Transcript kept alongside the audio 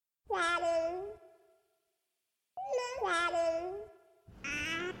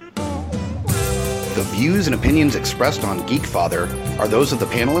The views and opinions expressed on Geekfather are those of the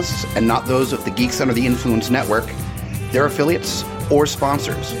panelists and not those of the Geeks Under the Influence Network, their affiliates, or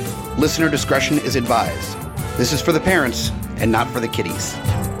sponsors. Listener discretion is advised. This is for the parents and not for the kiddies.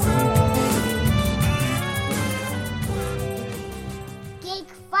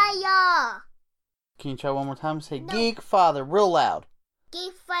 Geekfire! Can you try one more time? Say no. Geekfather real loud.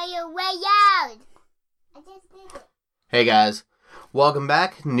 Geekfire way loud! I just did it. Hey guys. Welcome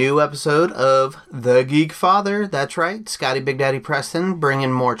back. New episode of The Geekfather. That's right. Scotty Big Daddy Preston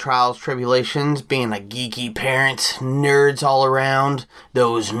bringing more trials, tribulations, being a geeky parent, nerds all around.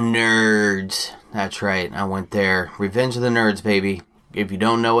 Those nerds. That's right. I went there. Revenge of the Nerds, baby. If you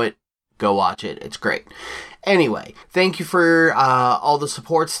don't know it, go watch it. It's great. Anyway, thank you for all the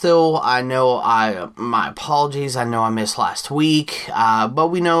support still. I know my apologies. I know I missed last week,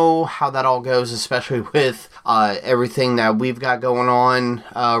 but we know how that all goes, especially with everything that we've got going on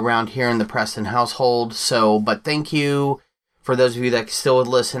around here in the Preston household. So, but thank you for those of you that still would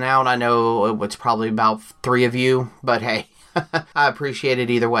listen out. I know it's probably about 3 of you, but hey, I appreciate it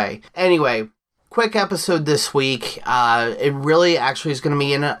either way. Anyway. Quick episode this week. It really actually is going to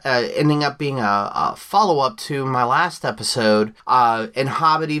be ending up being a follow-up to my last episode. And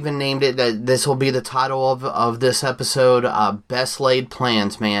Hobbit even named it that this will be the title of this episode, Best Laid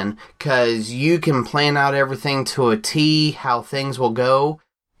Plans, man. Because you can plan out everything to a T, how things will go.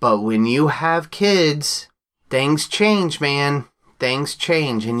 But when you have kids, things change, man. Things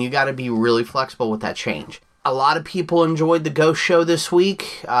change, and you got to be really flexible with that change. A lot of people enjoyed the Ghost show this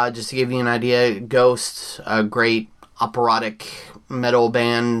week. Just to give you an idea, Ghost, a great operatic metal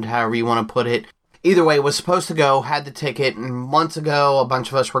band, however you want to put it. Either way, was supposed to go, had the ticket, and months ago, a bunch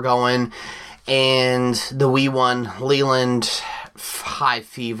of us were going, and the wee one, Leland, high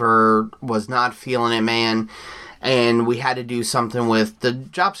fever, was not feeling it, man, and we had to do something with the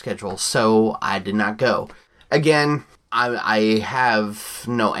job schedule, so I did not go. Again, I have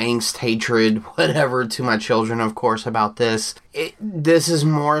no angst, hatred, whatever to my children, of course, about this. This is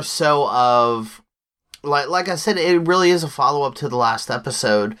more so of, like I said, it really is a follow-up to the last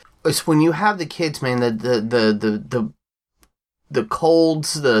episode. It's when you have the kids, man, the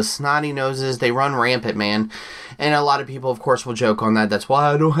colds, the snotty noses, they run rampant, man. And a lot of people, of course, will joke on that. That's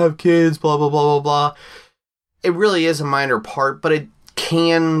why I don't have kids, blah, blah, blah, blah, blah. It really is a minor part, but it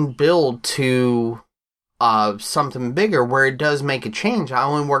can build to something bigger where it does make a change. I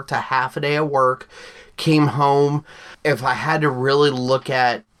only worked a half a day at work, came home. If I had to really look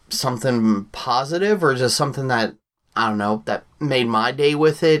at something positive or just something that, I don't know, that made my day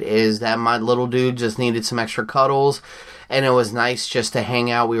with it, is that my little dude just needed some extra cuddles, and it was nice just to hang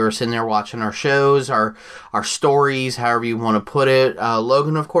out. We were sitting there watching our shows, our stories, however you want to put it.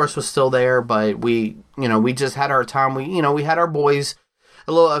 Logan, of course, was still there, but we just had our time. We had our boys,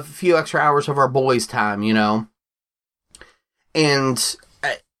 a few extra hours of our boys' time, and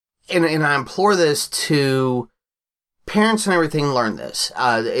I implore this to parents and everything. Learn this.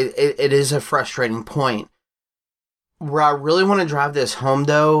 It is a frustrating point. Where I really want to drive this home,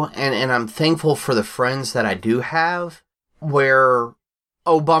 though, and I'm thankful for the friends that I do have. Where,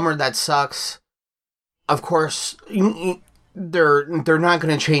 oh bummer, that sucks. Of course, they're not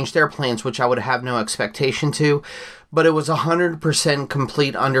going to change their plans, which I would have no expectation to. But it was 100%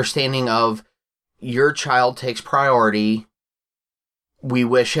 complete understanding of your child takes priority. We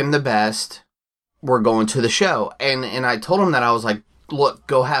wish him the best. We're going to the show. And I told him that. I was like, look,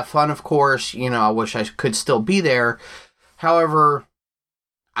 go have fun, of course. I wish I could still be there. However,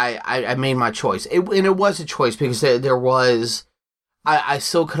 I made my choice. And it was a choice because there was... I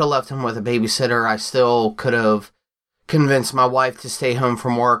still could have left him with a babysitter. I still could have convinced my wife to stay home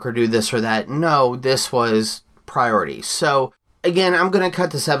from work or do this or that. No, this was priority. So again, I'm going to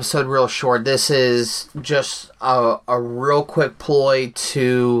cut this episode real short. This is just a real quick ploy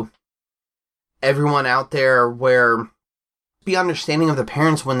to everyone out there where be understanding of the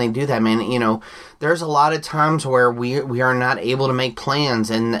parents when they do that, man. There's a lot of times where we are not able to make plans,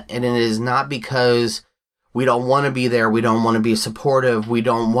 and it is not because we don't want to be there, we don't want to be supportive, we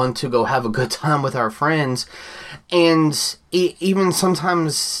don't want to go have a good time with our friends. And even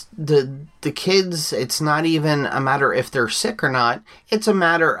sometimes the kids, it's not even a matter if they're sick or not. It's a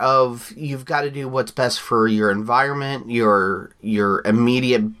matter of you've got to do what's best for your environment, your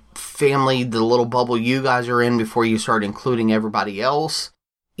immediate family, the little bubble you guys are in before you start including everybody else.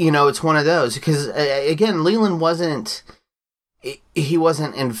 It's one of those. Because, again, Leland wasn't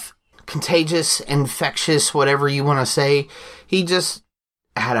contagious, infectious, whatever you want to say. He just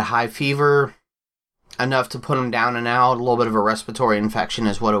had a high fever, enough to put him down and out. A little bit of a respiratory infection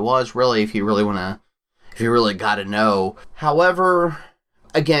is what it was, really, if you really got to know. However,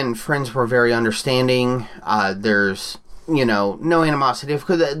 again, friends were very understanding. There's, no animosity,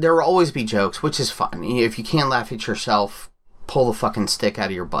 because there will always be jokes, which is fun. If you can't laugh at yourself, pull the fucking stick out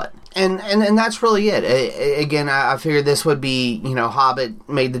of your butt. And that's really it. Again, I figured this would be, Hobbit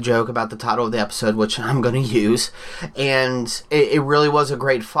made the joke about the title of the episode, which I'm going to use. And it really was a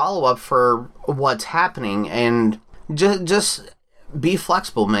great follow-up for what's happening. And just be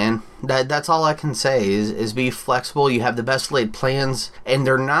flexible, man. That's all I can say is be flexible. You have the best laid plans, and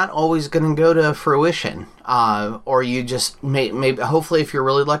they're not always going to go to fruition. Or you just maybe hopefully, if you're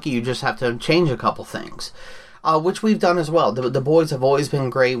really lucky, you just have to change a couple things. Which we've done as well. The boys have always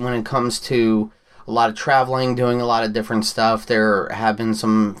been great when it comes to a lot of traveling, doing a lot of different stuff. There have been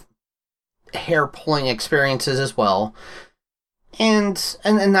some hair-pulling experiences as well. And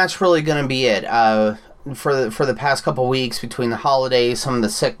that's really going to be it. For the past couple weeks, between the holidays, some of the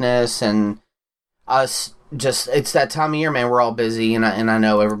sickness, and us, just, it's that time of year, man. We're all busy, and I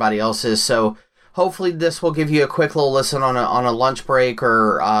know everybody else is, so hopefully this will give you a quick little listen on a lunch break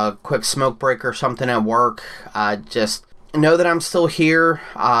or a quick smoke break or something at work. Just know that I'm still here.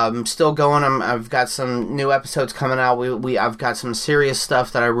 I'm still going. I've got some new episodes coming out. I've got some serious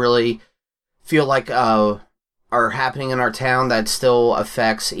stuff that I really feel like are happening in our town that still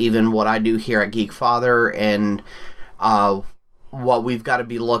affects even what I do here at Geekfather, and what we've got to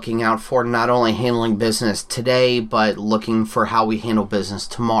be looking out for, not only handling business today, but looking for how we handle business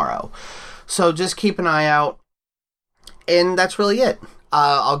tomorrow. So just keep an eye out, and that's really it.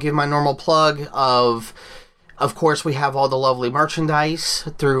 I'll give my normal plug of course, we have all the lovely merchandise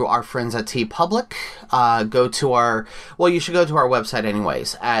through our friends at TeePublic. You should go to our website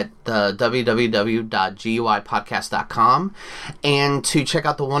anyways, at the www.guipodcast.com, and to check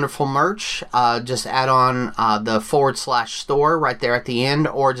out the wonderful merch, just add on the /store right there at the end,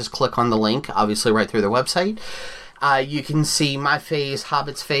 or just click on the link, obviously right through their website. You can see my face,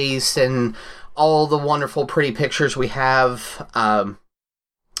 Hobbit's face, and all the wonderful, pretty pictures we have.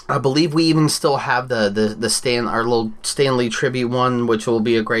 I believe we even still have our little Stan Lee tribute one, which will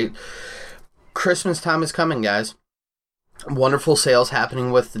be a great... Christmas time is coming, guys. Wonderful sales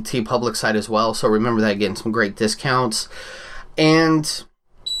happening with the TeePublic site as well, so remember that, getting some great discounts. And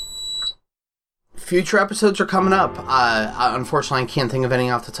future episodes are coming up. Unfortunately, I can't think of any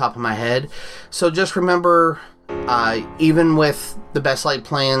off the top of my head. So just remember, even with the best laid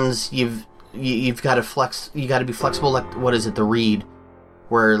plans, you've got to flex. You got to be flexible. Like, what is it? The reed,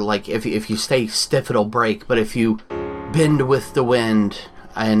 where like if you stay stiff, it'll break. But if you bend with the wind,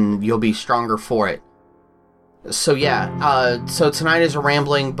 and you'll be stronger for it. So yeah. So tonight is a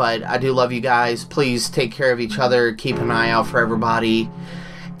rambling, but I do love you guys. Please take care of each other. Keep an eye out for everybody.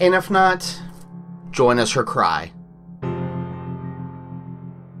 And if not, join us or cry.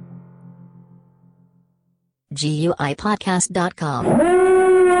 GUIPodcast.com.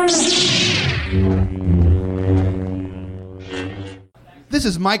 This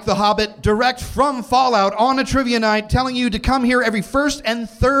is Mike the Hobbit, direct from Fallout on a trivia night, telling you to come here every first and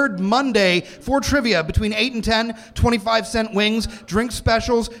third Monday for trivia between 8 and 10, 25-cent wings, drink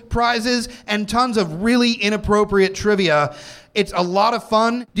specials, prizes, and tons of really inappropriate trivia. It's a lot of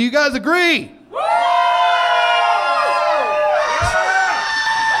fun. Do you guys agree?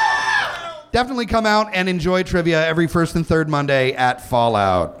 Definitely come out and enjoy trivia every first and third Monday at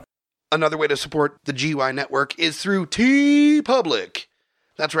Fallout. Another way to support the GUI network is through TeePublic.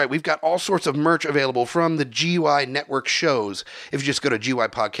 That's right, we've got all sorts of merch available from the GUI network shows. If you just go to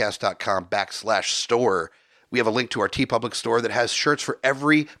guipodcast.com/store, we have a link to our TeePublic store that has shirts for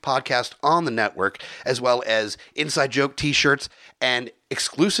every podcast on the network, as well as inside joke t-shirts and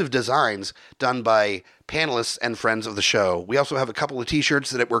exclusive designs done by panelists and friends of the show. We also have a couple of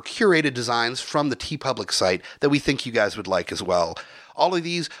t-shirts that were curated designs from the TeePublic site that we think you guys would like as well. All of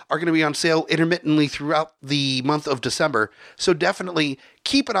these are going to be on sale intermittently throughout the month of December, so definitely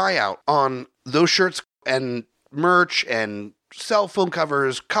keep an eye out on those shirts and merch and cell phone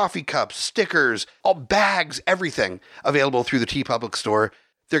covers, coffee cups, stickers, all bags, everything available through the TeePublic store.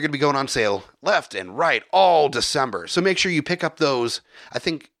 They're going to be going on sale left and right all December, so make sure you pick up those. I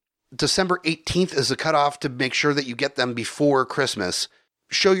think December 18th is the cutoff to make sure that you get them before Christmas.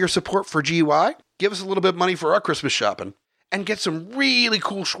 Show your support for GUI. Give us a little bit of money for our Christmas shopping. And get some really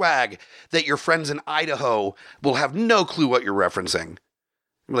cool swag that your friends in Idaho will have no clue what you're referencing.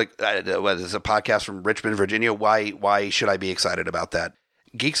 Like, what is a podcast from Richmond, Virginia? Why should I be excited about that?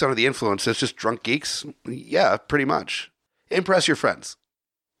 Geeks Under the Influence, it's just drunk geeks? Yeah, pretty much. Impress your friends.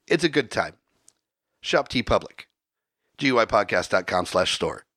 It's a good time. Shop TeePublic. GUIPodcast.com/store.